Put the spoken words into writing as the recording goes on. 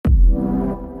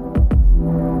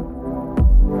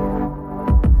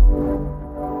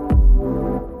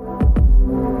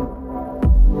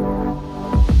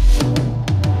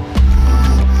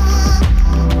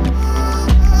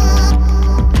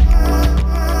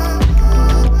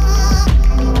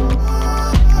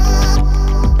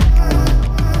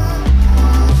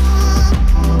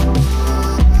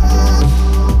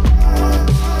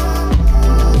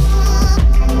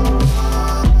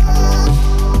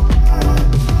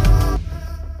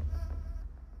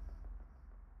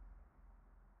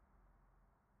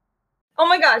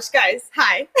gosh, guys.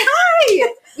 Hi.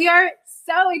 Hi! We are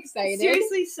so excited.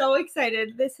 Seriously, so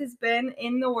excited. This has been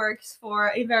in the works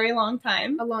for a very long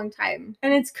time. A long time.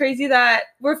 And it's crazy that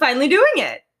we're finally doing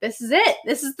it. This is it.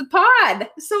 This is the pod.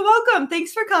 So welcome.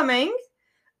 Thanks for coming.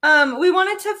 We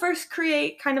wanted to first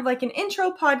create kind of like an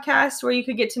intro podcast where you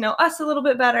could get to know us a little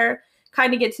bit better,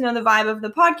 kind of get to know the vibe of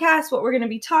the podcast, what we're going to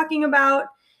be talking about,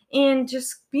 and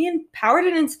just be empowered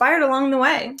and inspired along the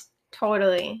way.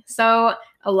 Totally. So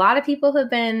a lot of people have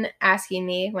been asking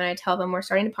me when I tell them we're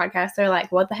starting a podcast, they're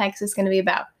like, what the heck is this going to be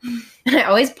about? And I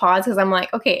always pause because I'm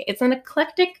like, okay, it's an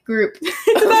eclectic group.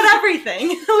 It's about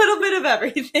everything. A little bit of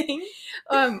everything.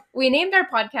 We named our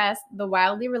podcast The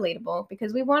Wildly Relatable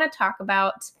because we want to talk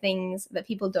about things that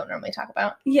people don't normally talk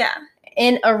about. Yeah.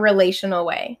 In a relational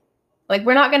way. Like,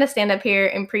 we're not going to stand up here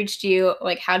and preach to you,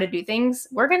 like, how to do things.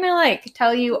 We're going to, like,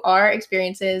 tell you our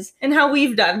experiences. And how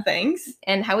we've done things.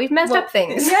 And how we've messed up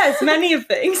things. Yes, many of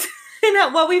things.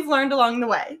 And what we've learned along the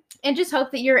way. And just hope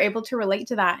that you're able to relate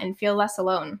to that and feel less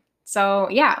alone. So,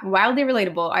 yeah, wildly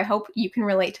relatable. I hope you can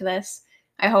relate to this.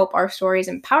 I hope our stories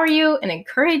empower you and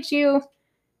encourage you.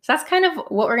 So that's kind of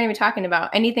what we're going to be talking about.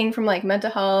 Anything from, like, mental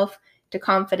health to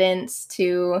confidence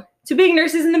to being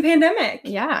nurses in the pandemic.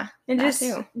 Yeah. And just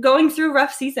going through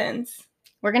rough seasons.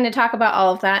 We're going to talk about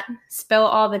all of that, spill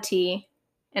all the tea,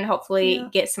 and hopefully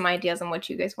get some ideas on what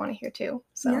you guys want to hear too.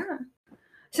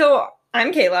 So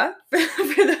I'm Kayla,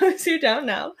 for those who don't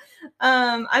know.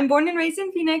 I'm born and raised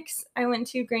in Phoenix. I went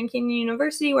to Grand Canyon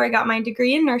University where I got my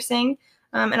degree in nursing.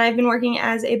 And I've been working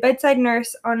as a bedside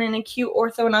nurse on an acute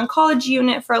ortho and oncology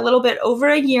unit for a little bit over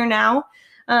a year now.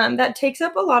 That takes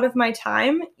up a lot of my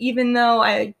time. Even though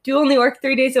I do only work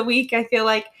 3 days a week, I feel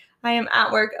like I am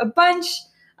at work a bunch.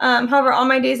 However, on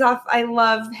my days off, I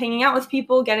love hanging out with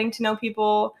people, getting to know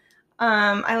people.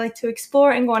 I like to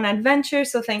explore and go on adventures.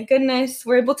 So thank goodness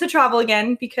we're able to travel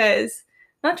again because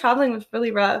not traveling was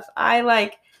really rough.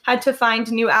 I had to find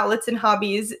new outlets and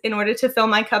hobbies in order to fill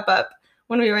my cup up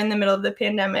when we were in the middle of the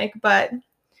pandemic. But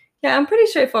yeah, I'm pretty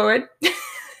straightforward.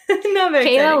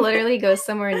 Kayla literally goes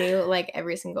somewhere new like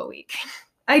every single week.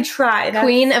 I try.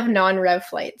 Queen of non-rev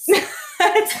flights.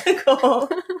 That's the goal.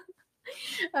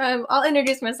 I'll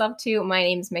introduce myself too. My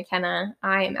name's McKenna.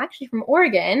 I am actually from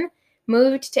Oregon.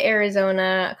 Moved to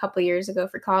Arizona a couple years ago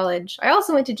for college. I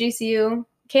also went to GCU.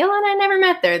 Kayla and I never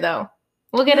met there though.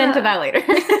 We'll get into that later.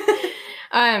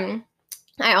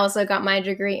 I also got my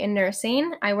degree in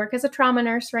nursing. I work as a trauma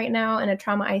nurse right now in a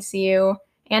trauma ICU.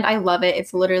 And I love it.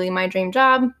 It's literally my dream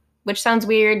job, which sounds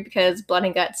weird because blood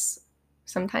and guts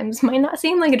sometimes might not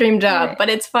seem like a dream job, right. But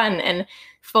it's fun and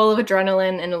full of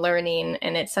adrenaline and learning,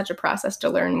 and it's such a process to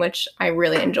learn, which I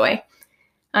really enjoy.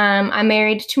 I'm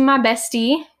married to my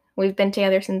bestie. We've been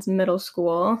together since middle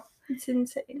school. It's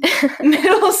insane.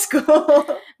 Middle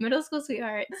school. Middle school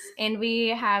sweethearts. And we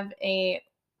have a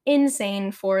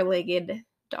insane four-legged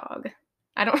dog.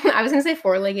 I was going to say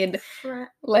four-legged,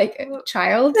 like,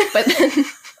 child, but then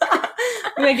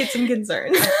I'm going to get some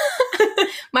concerns.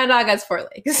 My dog has 4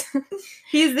 legs.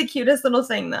 He's the cutest little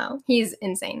thing, though. He's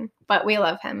insane, but we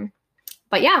love him.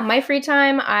 But yeah, my free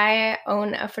time, I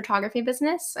own a photography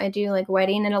business. I do, like,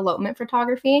 wedding and elopement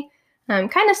photography.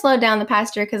 Kind of slowed down the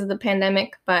past year because of the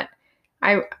pandemic, but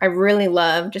I really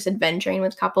love just adventuring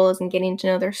with couples and getting to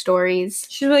know their stories.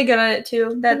 She's really good at it,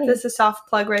 too. That's a soft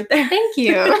plug right there. Thank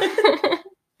you.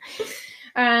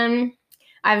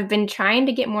 I've been trying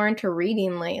to get more into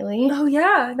reading lately. Oh,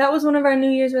 yeah. That was one of our New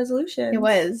Year's resolutions. It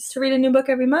was. To read a new book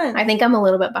every month. I think I'm a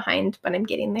little bit behind, but I'm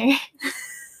getting there.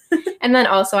 And then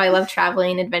also I love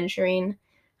traveling, adventuring,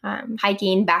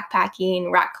 hiking,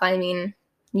 backpacking, rock climbing,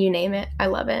 you name it. I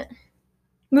love it.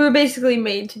 We were basically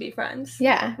made to be friends.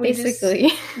 Yeah,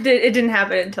 basically. It didn't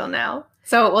happen until now.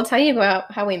 So we'll tell you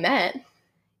about how we met.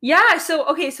 Yeah,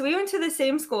 so we went to the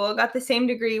same school, got the same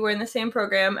degree, we're in the same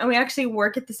program, and we actually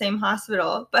work at the same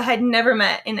hospital, but had never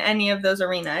met in any of those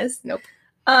arenas. Nope.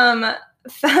 Found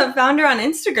her on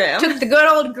Instagram. Took the good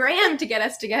old Graham to get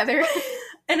us together.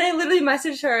 And I literally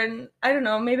messaged her, and I don't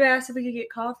know, maybe I asked if we could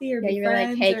get coffee or be you were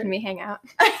friends. Like, hey, can we hang out?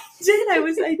 I did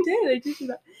do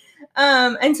that.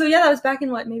 And so, yeah, that was back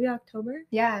in maybe October?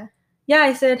 Yeah. Yeah,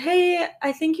 I said, hey,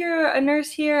 I think you're a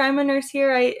nurse here. I'm a nurse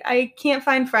here. I can't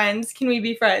find friends. Can we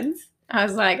be friends? I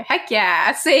was like, heck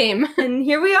yeah, same. And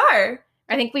here we are.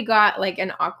 I think we got, like,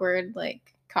 an awkward,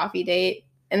 like, coffee date.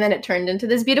 And then it turned into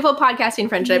this beautiful podcasting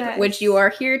friendship, which you are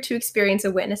here to experience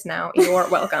and witness now. You're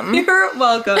welcome. You're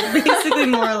welcome. Basically,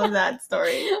 moral of that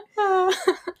story.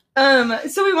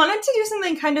 So we wanted to do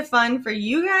something kind of fun for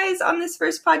you guys on this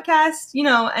first podcast. You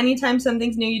know, anytime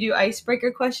something's new, you do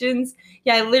icebreaker questions.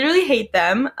 Yeah, I literally hate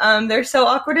them. They're so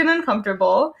awkward and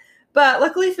uncomfortable. But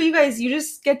luckily for you guys, you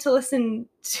just get to listen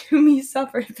to me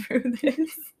suffer through this.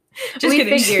 Just we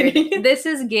kidding, just figured kidding. this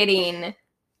is getting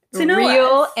To know real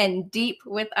us. and deep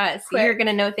with us. Quick. You're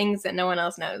gonna know things that no one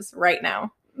else knows right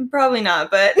now. Probably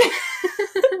not, but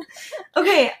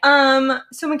okay.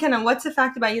 So McKenna, what's a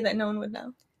fact about you that no one would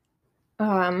know?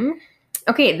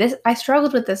 Okay, I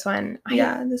struggled with this one.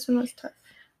 Yeah, this one was tough.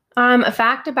 A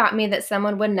fact about me that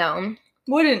someone would know.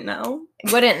 Wouldn't know.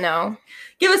 Wouldn't know.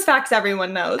 Give us facts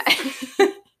everyone knows.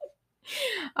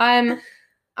 When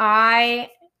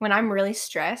I'm really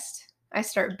stressed, I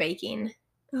start baking.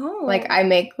 Oh. Like I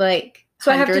make like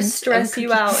so I have to hundreds stress of you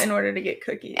cookies. out in order to get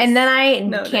cookies. And then I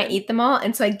Noted. can't eat them all,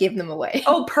 and so I give them away.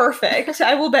 Oh, perfect.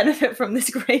 I will benefit from this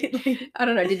greatly. I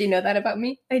don't know. Did you know that about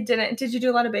me? I didn't. Did you do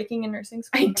a lot of baking in nursing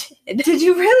school? I did. Did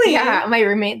you really? Yeah. My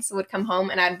roommates would come home,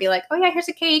 and I'd be like, "Oh yeah, here's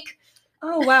a cake."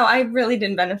 Oh wow, I really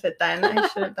didn't benefit then. I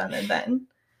should have done it then.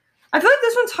 I feel like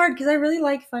this one's hard because I really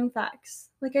like fun facts.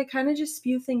 Like I kind of just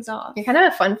spew things off. You're kind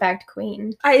of a fun fact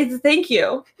queen. Thank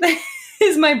you.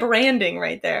 Is my branding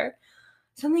right there.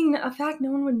 A fact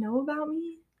no one would know about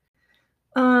me.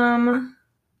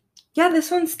 Yeah, this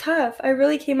one's tough. I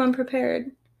really came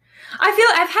unprepared. I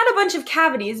feel I've had a bunch of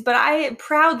cavities, but I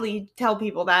proudly tell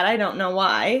people that. I don't know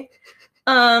why.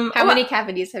 How many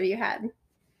cavities have you had?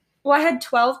 Well, I had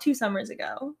 12 2 summers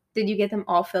ago. Did you get them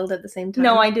all filled at the same time?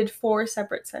 No, I did 4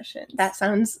 separate sessions. That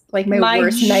sounds like my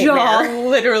worst nightmare. My jaw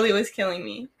literally was killing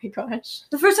me. Oh my gosh.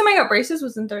 The first time I got braces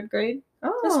was in 3rd grade.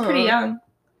 Oh. That's pretty young,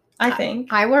 I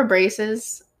think. I wore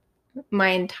braces my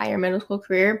entire middle school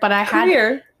career, but I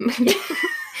Career.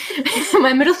 had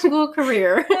my middle school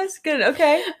career. That's good.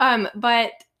 Okay.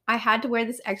 But I had to wear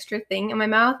this extra thing in my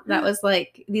mouth that was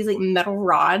like these like metal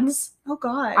rods. Oh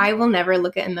God. I will never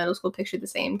look at a middle school picture the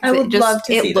same. I would love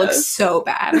to see It looks those. so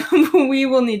bad. We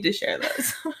will need to share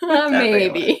those.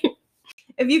 Maybe.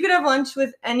 If you could have lunch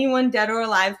with anyone dead or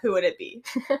alive, who would it be?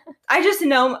 I just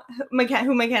know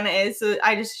who McKenna is, so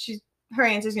her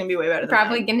answer's gonna be way better than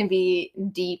Probably mine. gonna be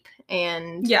deep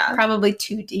and Yeah. probably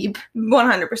too deep.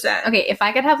 100%. Okay, if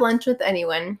I could have lunch with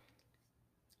anyone,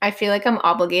 I feel like I'm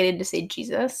obligated to say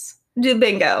Jesus. Do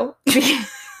bingo. Yeah,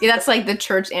 that's like the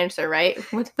church answer, right?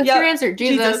 What's Yep, your answer?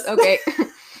 Jesus. Jesus. Okay.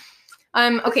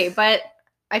 Okay, but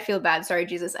I feel bad. Sorry,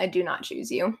 Jesus. I do not choose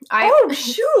you.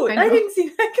 Shoot! I I know. didn't see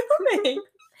that coming.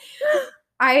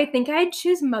 I think I'd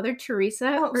choose Mother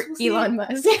Teresa Oh, or so see- Elon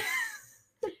Musk.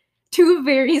 Two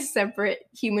very separate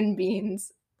human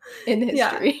beings in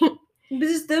Yeah. history.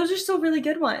 Those are still really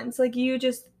good ones. Like you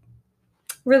just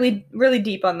really, really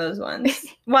deep on those ones.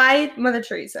 Why Mother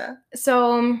Teresa?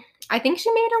 So I think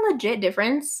she made a legit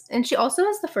difference, and she also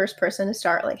was the first person to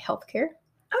start like healthcare,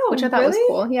 Oh, which I thought was really?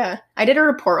 cool. Yeah, I did a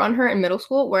report on her in middle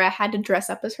school where I had to dress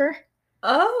up as her,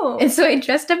 Oh. and so I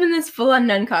dressed up in this full-on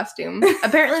nun costume.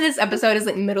 Apparently, this episode is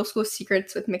like middle school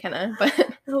secrets with McKenna, but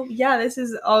Oh, yeah, this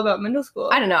is all about middle school.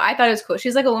 I don't know. I thought it was cool.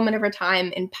 She's like a woman of her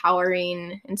time,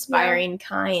 empowering, inspiring,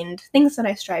 kind, things that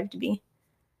I strive to be.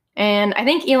 And I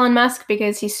think Elon Musk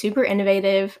because he's super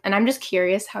innovative, and I'm just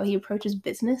curious how he approaches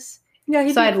business. Yeah,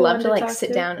 he'd So be I'd cool love one to like talk sit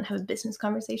to. down and have a business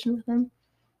conversation with him.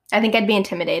 I think I'd be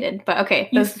intimidated, but okay,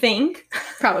 You those think?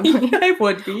 probably. I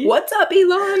would be. What's up,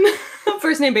 Elon?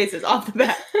 First name basis off the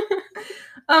bat.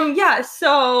 Yeah,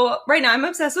 so right now I'm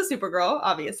obsessed with Supergirl,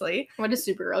 obviously. What is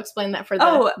Supergirl? Explain that for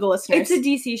the listeners. It's a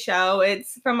DC show.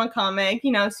 It's from a comic,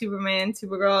 Superman,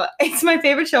 Supergirl. It's my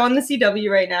favorite show on the CW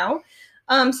right now.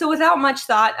 So without much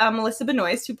thought, Melissa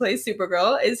Benoist, who plays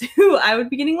Supergirl, is who I would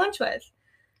be getting lunch with.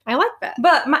 I like that.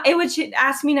 But should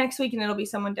ask me next week and it'll be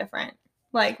someone different.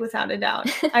 Like, without a doubt.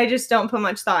 I just don't put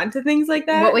much thought into things like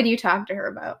that. What would you talk to her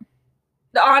about?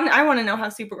 I want to know how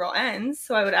Supergirl ends,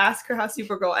 so I would ask her how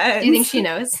Supergirl ends. Do you think she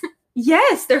knows?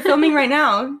 Yes, they're filming right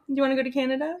now. Do you want to go to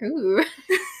Canada? Ooh.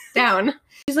 Down.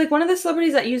 She's like one of the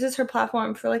celebrities that uses her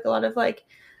platform for like a lot of like,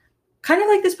 kind of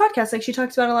like this podcast. Like she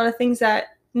talks about a lot of things that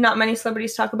not many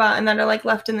celebrities talk about and that are like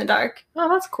left in the dark. Oh,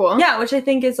 that's cool. Yeah, which I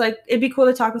think is like, it'd be cool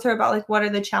to talk with her about like what are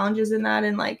the challenges in that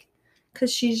and like,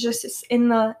 because she's just in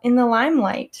the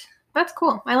limelight. That's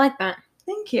cool. I like that.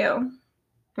 Thank you.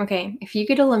 Okay, if you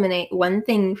could eliminate one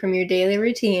thing from your daily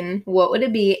routine, what would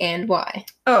it be and why?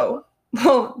 Oh,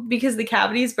 well, because the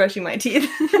cavity is brushing my teeth.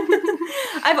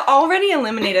 I've already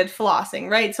eliminated flossing,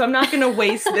 right? So I'm not going to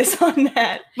waste this on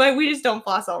that. But we just don't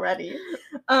floss already.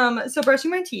 So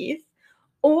brushing my teeth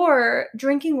or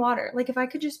drinking water. Like if I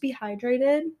could just be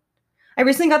hydrated. I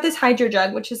recently got this Hydro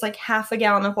Jug, which is like half a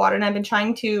gallon of water, and I've been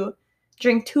trying to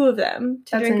drink 2 of them.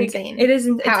 That's drink insane. It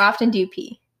isn't. How often do you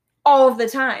pee? All of the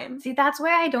time. See, that's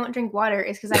why I don't drink water,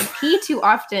 is because I pee too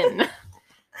often.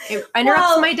 It interrupts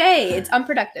Well, my day. It's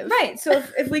unproductive. Right. So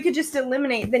if we could just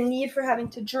eliminate the need for having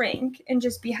to drink and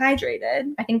just be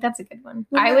hydrated. I think that's a good one.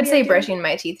 Wouldn't I that would be say ideal? brushing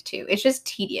my teeth too. It's just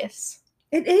tedious.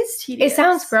 It is tedious. It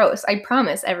sounds gross. I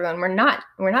promise everyone. We're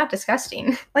not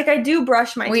disgusting. Like I do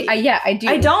brush my teeth. Yeah, I do.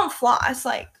 I don't floss,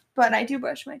 but I do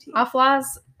brush my teeth. I'll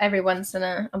floss every once in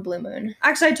a blue moon.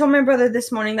 Actually, I told my brother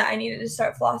this morning that I needed to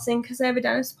start flossing because I have a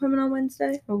dentist appointment on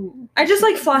Wednesday. Ooh. I just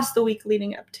floss the week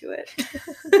leading up to it.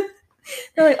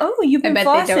 They're like, "Oh, you've been I bet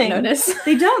flossing." they don't notice.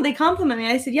 They don't. They compliment me.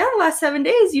 I said, "Yeah, the last 7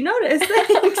 days you noticed."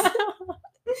 Thanks.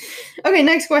 Okay,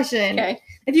 next question. Okay.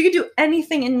 If you could do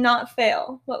anything and not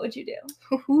fail, what would you do?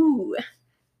 Ooh.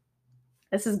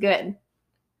 This is good.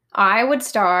 I would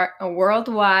start a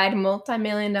worldwide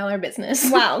multi-million-dollar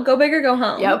business. Wow, go big or go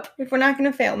home. Yep. If we're not going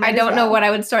to fail, I don't know what I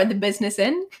would start the business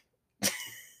in.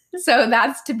 So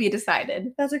that's to be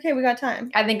decided. That's okay. We got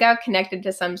time. I think I would connect it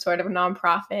to some sort of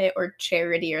nonprofit or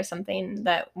charity or something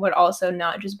that would also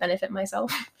not just benefit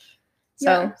myself.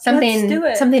 So Yeah, something let's do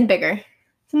it. something bigger.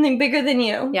 Something bigger than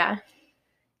you. Yeah.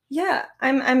 Yeah,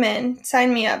 I'm in.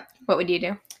 Sign me up. What would you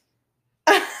do?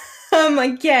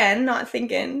 Again, not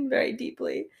thinking very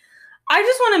deeply. I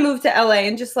just want to move to LA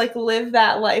and just live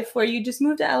that life where you just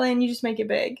move to LA and you just make it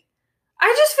big.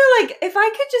 I just feel like if I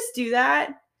could just do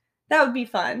that, that would be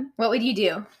fun. What would you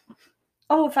do?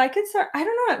 Oh, if I could start, I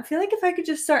don't know. I feel like if I could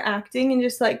just start acting and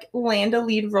just land a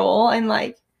lead role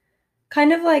and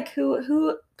kind of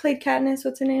who played Katniss?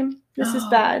 What's her name? This is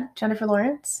bad. Jennifer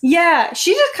Lawrence? Yeah,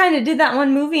 she just kind of did that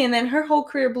one movie and then her whole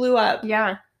career blew up.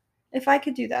 Yeah. If I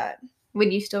could do that.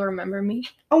 Would you still remember me?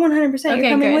 Oh, 100%. You're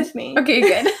coming good. with me. Okay,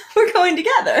 good. We're going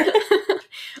together.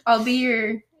 I'll be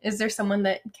your... Is there someone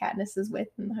that Katniss is with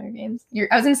in the Hunger Games?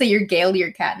 I was going to say you're Gale,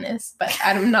 you're Katniss, but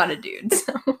I'm not a dude,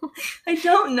 so... I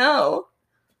don't know.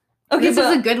 Okay, this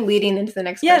is a good leading into the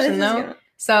next question, though. Good.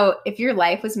 So, if your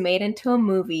life was made into a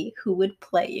movie, who would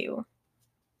play you?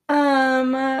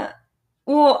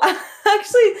 Well,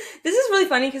 actually, this is really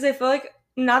funny because I feel like,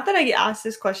 not that I get asked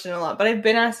this question a lot, but I've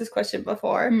been asked this question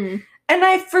before. And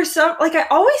I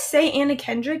always say Anna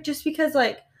Kendrick just because,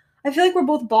 I feel like we're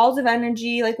both balls of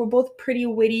energy. We're both pretty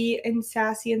witty and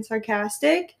sassy and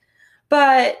sarcastic.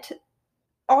 But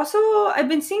also, I've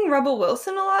been seeing Rebel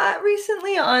Wilson a lot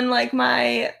recently on,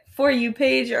 my For You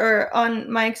page or on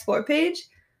my Explore page.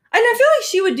 And I feel like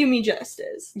she would do me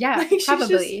justice. Yeah,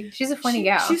 probably. She's a funny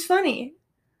gal. She's funny.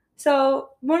 So,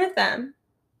 one of them.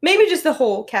 Maybe just the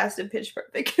whole cast of Pitch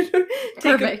Perfect.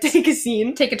 Take a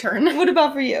scene. Take a turn. What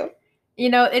about for you? You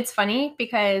know, it's funny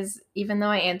because even though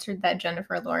I answered that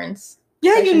Jennifer Lawrence,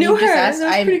 yeah, you knew her.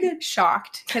 I'm pretty good.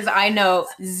 Shocked because I know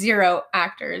 0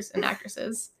 actors and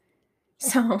actresses.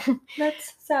 So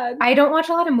that's sad. I don't watch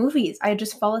a lot of movies. I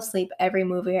just fall asleep every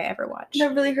movie I ever watch.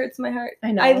 That really hurts my heart.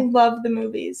 I know. I love the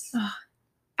movies.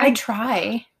 I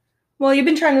try. Well, you've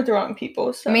been trying with the wrong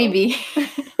people, so maybe.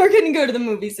 We're gonna go to the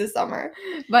movies this summer.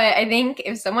 But I think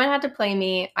if someone had to play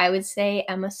me, I would say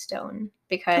Emma Stone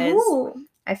because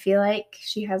I feel like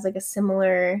she has a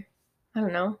similar, I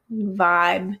don't know,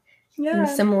 vibe. Yeah. And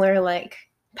similar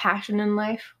passion in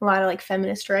life. A lot of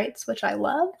feminist rights, which I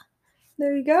love.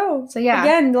 There you go. So yeah.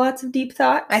 Again, lots of deep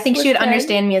thoughts. I think she would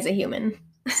understand me as a human.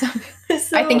 So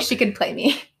I think she could play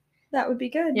me. That would be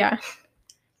good. Yeah.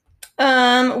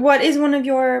 What is one of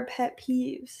your pet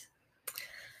peeves?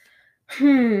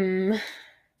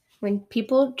 When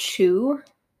people chew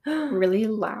really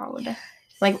loud.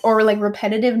 Or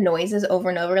repetitive noises over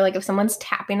and over. If someone's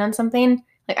tapping on something,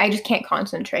 I just can't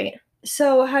concentrate.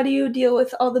 So how do you deal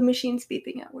with all the machines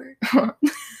beeping at work?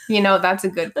 That's a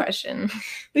good question.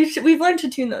 We've learned to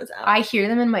tune those out. I hear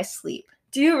them in my sleep.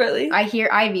 Do you really? I hear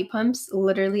IV pumps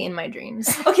literally in my dreams.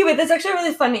 Okay, wait, that's actually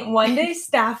really funny. One day,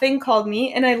 staffing called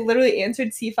me, and I literally answered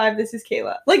C5, this is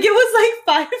Kayla. It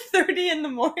was 5:30 in the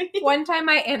morning. One time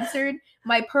I answered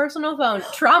my personal phone,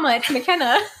 trauma, it's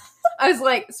McKenna. I was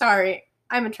like, sorry,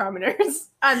 I'm a trauma nurse.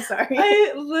 I'm sorry.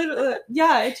 I literally,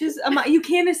 it's just, you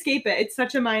can't escape it. It's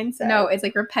such a mindset. No, it's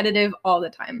repetitive all the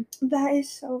time. That is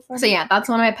so funny. So yeah, that's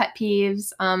one of my pet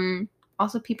peeves.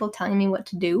 Also people telling me what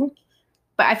to do.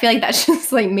 But I feel like that's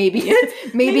just maybe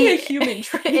a human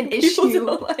trait. An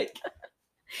issue.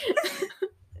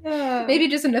 Maybe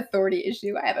just an authority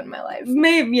issue I have in my life.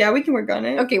 Maybe, yeah, we can work on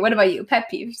it. Okay, what about you? Pet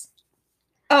peeves.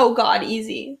 Oh God,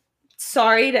 easy.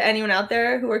 Sorry to anyone out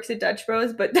there who works at Dutch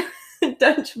Bros, but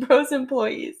Dutch Bros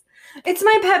employees. It's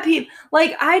my pet peeve.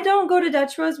 I don't go to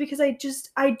Dutch Bros because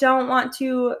I don't want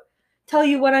to tell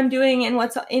you what I'm doing and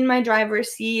what's in my driver's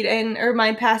seat or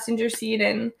my passenger seat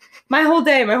and my whole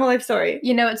day, my whole life story.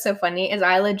 You know what's so funny is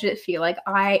I legit feel like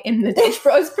I am the Dutch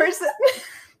Bros person.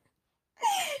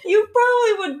 You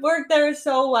probably would work there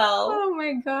so well. Oh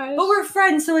my gosh. But we're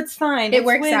friends, so it's fine. It It's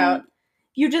works when out.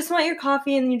 You just want your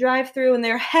coffee and you drive through and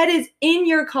their head is in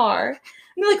your car. And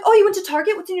you're like, oh, you went to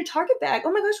Target? What's in your Target bag?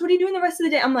 Oh my gosh, what are you doing the rest of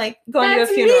the day? I'm like, going to a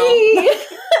funeral. Me.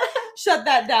 Shut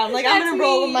that down. Like, I'm That's going to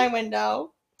roll in me. my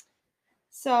window.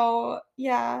 So,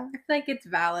 yeah. I feel like it's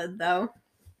valid, though.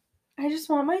 I just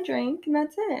want my drink and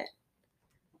that's it.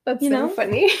 That's You so know?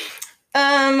 funny.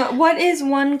 What is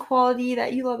one quality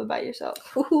that you love about yourself?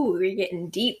 Ooh, we're getting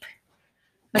deep.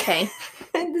 Okay.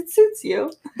 It suits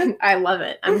you. I love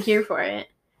it. I'm here for it.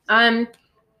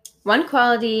 One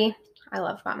quality I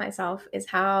love about myself is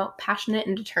how passionate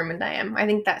and determined I am. I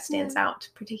think that stands out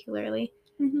particularly.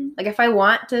 Mm-hmm. Like, if I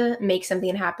want to make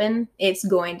something happen, it's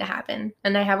going to happen.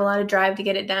 And I have a lot of drive to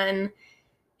get it done.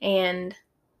 And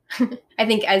I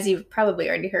think, as you've probably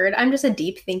already heard, I'm just a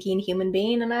deep thinking human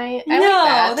being, and I like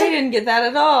that. No, they didn't get that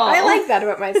at all. I like that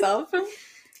about myself. What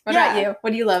Yeah. about you?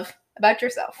 What do you love about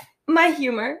yourself? My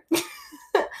humor. I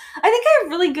think I have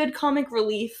really good comic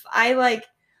relief. I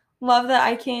love that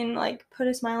I can put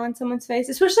a smile on someone's face,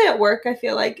 especially at work. I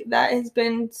feel like that has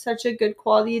been such a good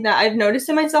quality that I've noticed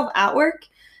in myself at work.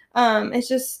 It's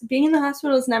just being in the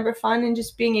hospital is never fun, and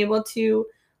just being able to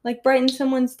brighten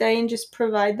someone's day and just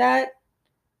provide that.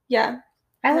 Yeah.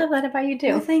 I love that about you too.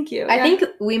 Well, thank you. I think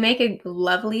we make a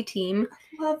lovely team.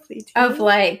 Lovely team. Of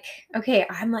okay,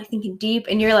 I'm thinking deep,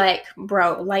 and you're like,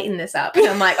 bro, lighten this up. And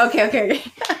I'm like, okay.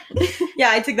 Yeah,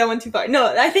 I took that one too far.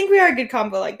 No, I think we are a good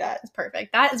combo like that. It's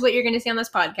perfect. That is what you're going to see on this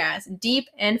podcast. Deep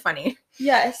and funny.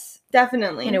 Yes,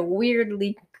 definitely. In a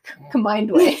weirdly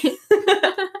combined way.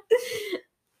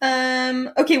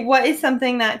 Okay, what is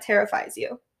something that terrifies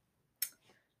you?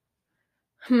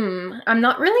 I'm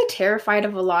not really terrified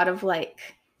of a lot of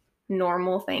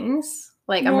normal things.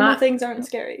 Normal things aren't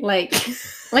scary. Like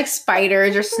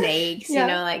spiders or snakes,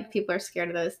 Yeah. people are scared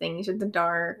of those things, or the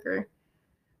dark, or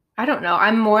I don't know.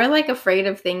 I'm more afraid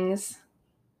of things,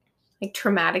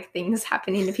 traumatic things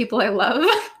happening to people I love.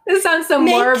 This sounds so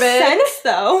morbid. Makes sense,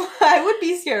 though. I would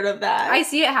be scared of that. I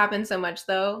see it happen so much,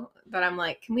 though, that I'm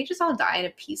like, can we just all die in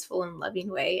a peaceful and loving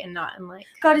way and not in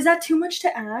God, is that too much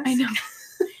to ask? I know.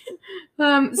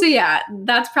 So yeah,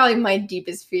 that's probably my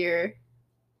deepest fear.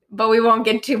 But we won't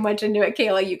get too much into it.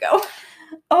 Kayla, you go.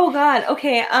 Oh God.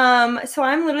 Okay. So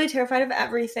I'm literally terrified of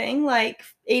everything, A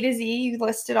to Z. You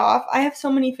listed off. I have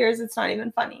so many fears. It's not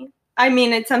even funny. I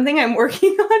mean, it's something I'm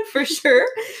working on for sure.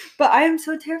 But I am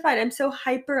so terrified. I'm so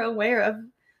hyper aware of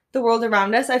the world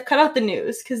around us. I've cut out the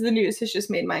news because the news has just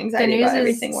made my anxiety about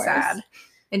everything worse. Sad.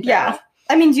 Yeah.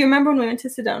 I mean, do you remember when we went to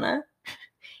Sedona?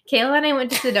 Kayla and I went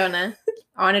to Sedona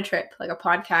on a trip, a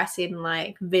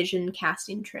podcasting, vision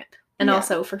casting trip. And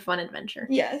also for fun adventure.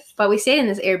 Yes. But we stayed in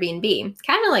this Airbnb,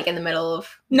 kind of in the middle of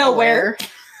nowhere.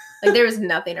 There was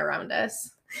nothing around us.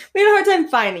 We had a hard time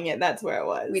finding it. That's where it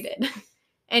was. We did.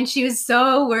 And she was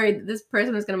so worried this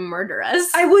person was going to murder us.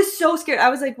 I was so scared. I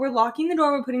was like, we're locking the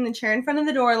door. We're putting the chair in front of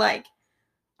the door. I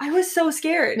was so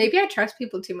scared. Maybe I trust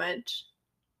people too much.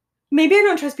 Maybe I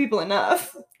don't trust people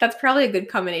enough. That's probably a good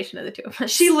combination of the two of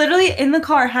us. She literally, in the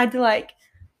car, had to,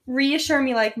 reassure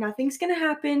me, nothing's going to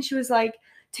happen. She was like,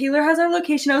 Taylor has our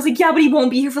location. I was like, yeah, but he won't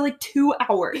be here for 2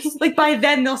 hours. By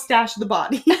then they'll stash the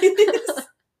bodies.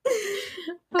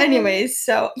 Anyways,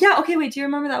 so yeah, okay, wait, do you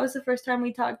remember that was the first time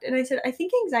we talked? And I said, I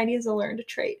think anxiety is a learned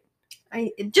trait.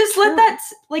 Let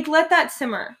that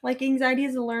simmer. Anxiety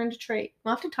is a learned trait.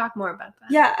 We'll have to talk more about that.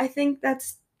 Yeah, I think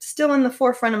that's still in the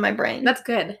forefront of my brain. That's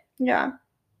good. Yeah.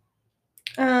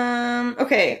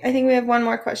 Okay, I think we have one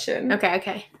more question.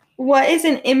 Okay. What is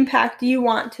an impact you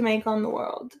want to make on the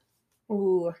world?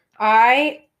 Ooh,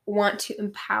 I want to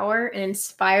empower and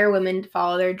inspire women to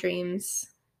follow their dreams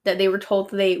that they were told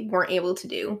they weren't able to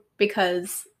do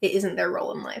because it isn't their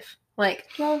role in life.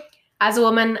 As a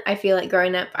woman, I feel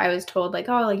growing up, I was told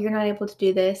you're not able to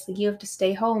do this. You have to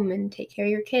stay home and take care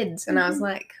of your kids. And I was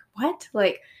like, what?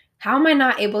 How am I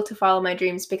not able to follow my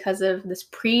dreams because of this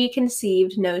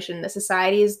preconceived notion that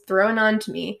society is throwing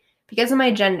onto me because of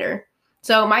my gender?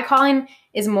 So my calling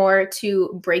is more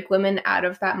to break women out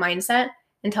of that mindset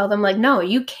and tell them no,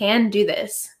 you can do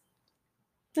this.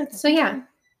 Yeah.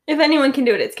 If anyone can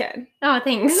do it, it's Ken. Oh,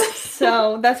 thanks.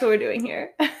 So that's what we're doing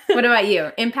here. What about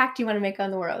you? Impact you want to make on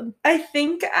the world? I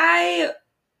think the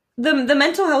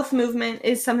mental health movement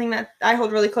is something that I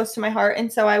hold really close to my heart.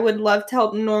 And so I would love to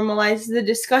help normalize the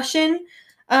discussion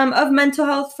of mental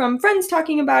health, from friends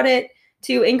talking about it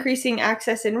to increasing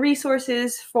access and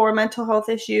resources for mental health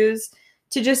issues,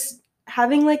 to just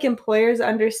having employers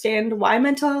understand why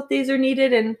mental health days are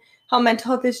needed and how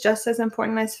mental health is just as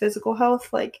important as physical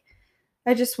health.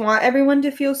 I just want everyone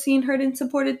to feel seen, heard, and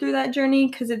supported through that journey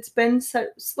because it's been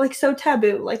so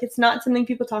taboo. Like, it's not something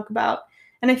people talk about.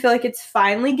 And I feel like it's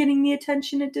finally getting the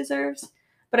attention it deserves.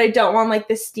 But I don't want, like,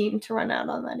 the steam to run out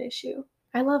on that issue.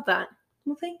 I love that.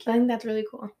 Well, thank you. I think that's really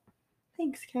cool.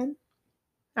 Thanks, Ken.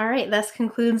 All right, this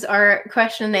concludes our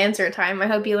question and answer time. I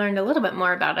hope you learned a little bit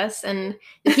more about us and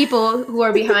the people who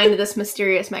are behind this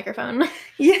mysterious microphone.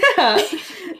 Yeah.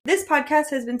 This podcast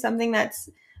has been something that's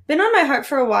been on my heart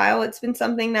for a while. It's been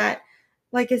something that,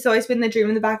 like, it's always been the dream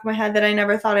in the back of my head that I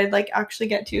never thought I'd, like, actually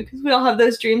get to, because we all have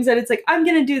those dreams that it's like, I'm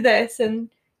gonna do this, and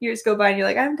years go by and you're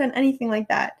like, I haven't done anything like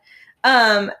that.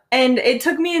 And it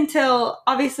took me until,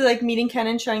 obviously, like, meeting Ken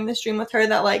and sharing this dream with her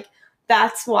that, like,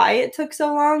 that's why it took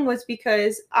so long, was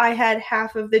because I had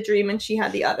half of the dream and she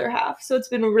had the other half. So it's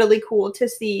been really cool to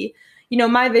see, you know,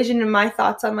 my vision and my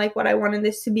thoughts on, like, what I wanted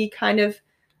this to be kind of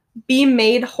be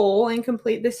made whole and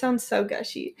complete. This sounds so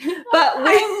gushy, but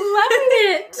I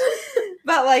love it.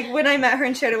 But, like, when I met her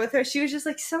and shared it with her, she was just,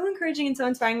 like, so encouraging and so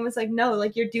inspiring, and was like, no,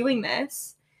 like, you're doing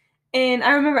this. And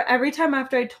I remember every time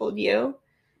after I told you,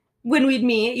 when we'd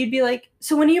meet, you'd be like,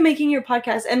 so when are you making your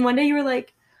podcast? And one day you were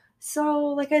like, so,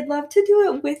 like, I'd love to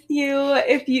do it with you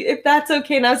if that's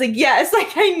okay. And I was like, yes,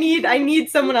 like, I need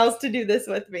someone else to do this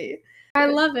with me. I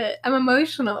love it. I'm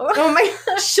emotional. Oh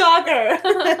my, shocker.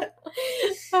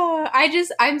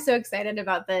 I'm so excited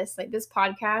about this. Like, this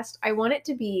podcast, I want it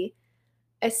to be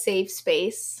a safe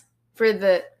space for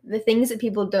the things that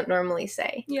people don't normally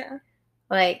say. Yeah.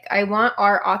 Like, I want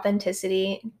our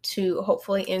authenticity to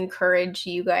hopefully encourage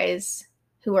you guys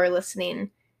who are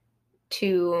listening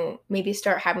to maybe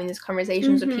start having these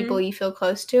conversations with people you feel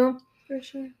close to. For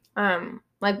sure.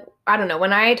 Like, I don't know,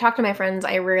 when I talk to my friends,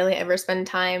 I rarely ever spend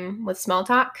time with small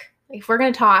talk. Like, if we're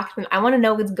going to talk, then I want to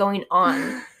know what's going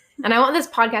on. And I want this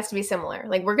podcast to be similar.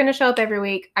 Like, we're going to show up every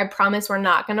week. I promise we're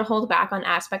not going to hold back on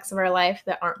aspects of our life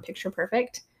that aren't picture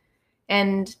perfect.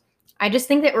 And I just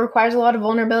think that it requires a lot of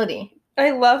vulnerability.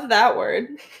 I love that word.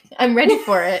 I'm ready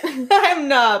for it. I'm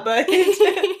not, but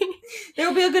there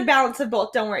will be a good balance of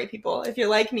both. Don't worry, people, if you're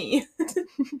like me.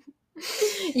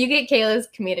 You get Kayla's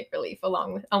comedic relief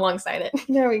alongside it.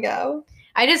 There we go.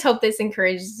 I just hope this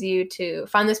encourages you to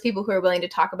find those people who are willing to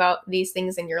talk about these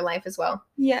things in your life as well.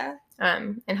 Yeah.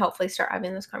 And hopefully start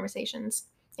having those conversations.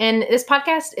 And this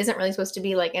podcast isn't really supposed to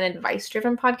be like an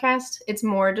advice-driven podcast. It's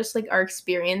more just like our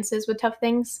experiences with tough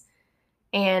things.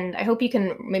 And I hope you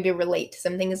can maybe relate to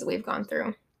some things that we've gone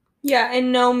through. Yeah,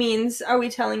 in no means are we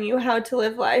telling you how to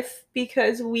live life,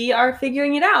 because we are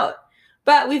figuring it out.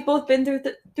 But we've both been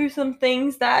through some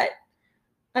things that,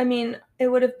 I mean, it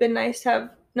would have been nice to have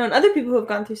known other people who have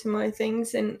gone through similar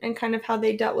things and kind of how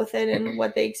they dealt with it and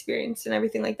what they experienced and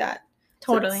everything like that.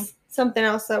 Totally. So something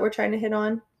else that we're trying to hit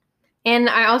on. And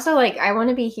I also, I want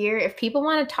to be here. If people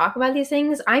want to talk about these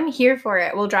things, I'm here for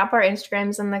it. We'll drop our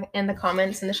Instagrams in the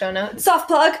comments in the show notes. Soft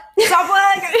plug.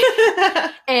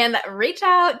 And reach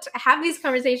out, have these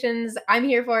conversations. I'm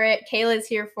here for it. Kayla's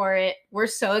here for it. We're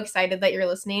so excited that you're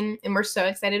listening, and we're so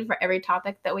excited for every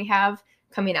topic that we have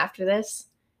coming after this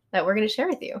that we're going to share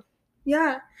with you.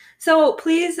 Yeah. So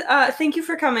please, thank you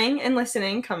for coming and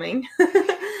listening. Thank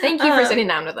you for sitting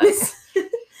down with us.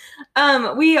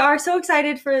 We are so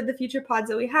excited for the future pods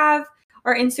that we have.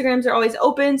 Our Instagrams are always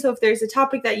open, so if there's a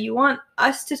topic that you want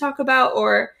us to talk about,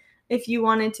 or if you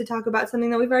wanted to talk about something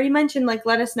that we've already mentioned, like,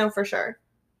 let us know for sure.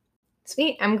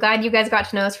 Sweet. I'm glad you guys got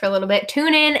to know us for a little bit.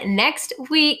 Tune in next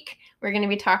week. We're going to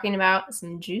be talking about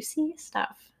some juicy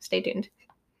stuff. Stay tuned.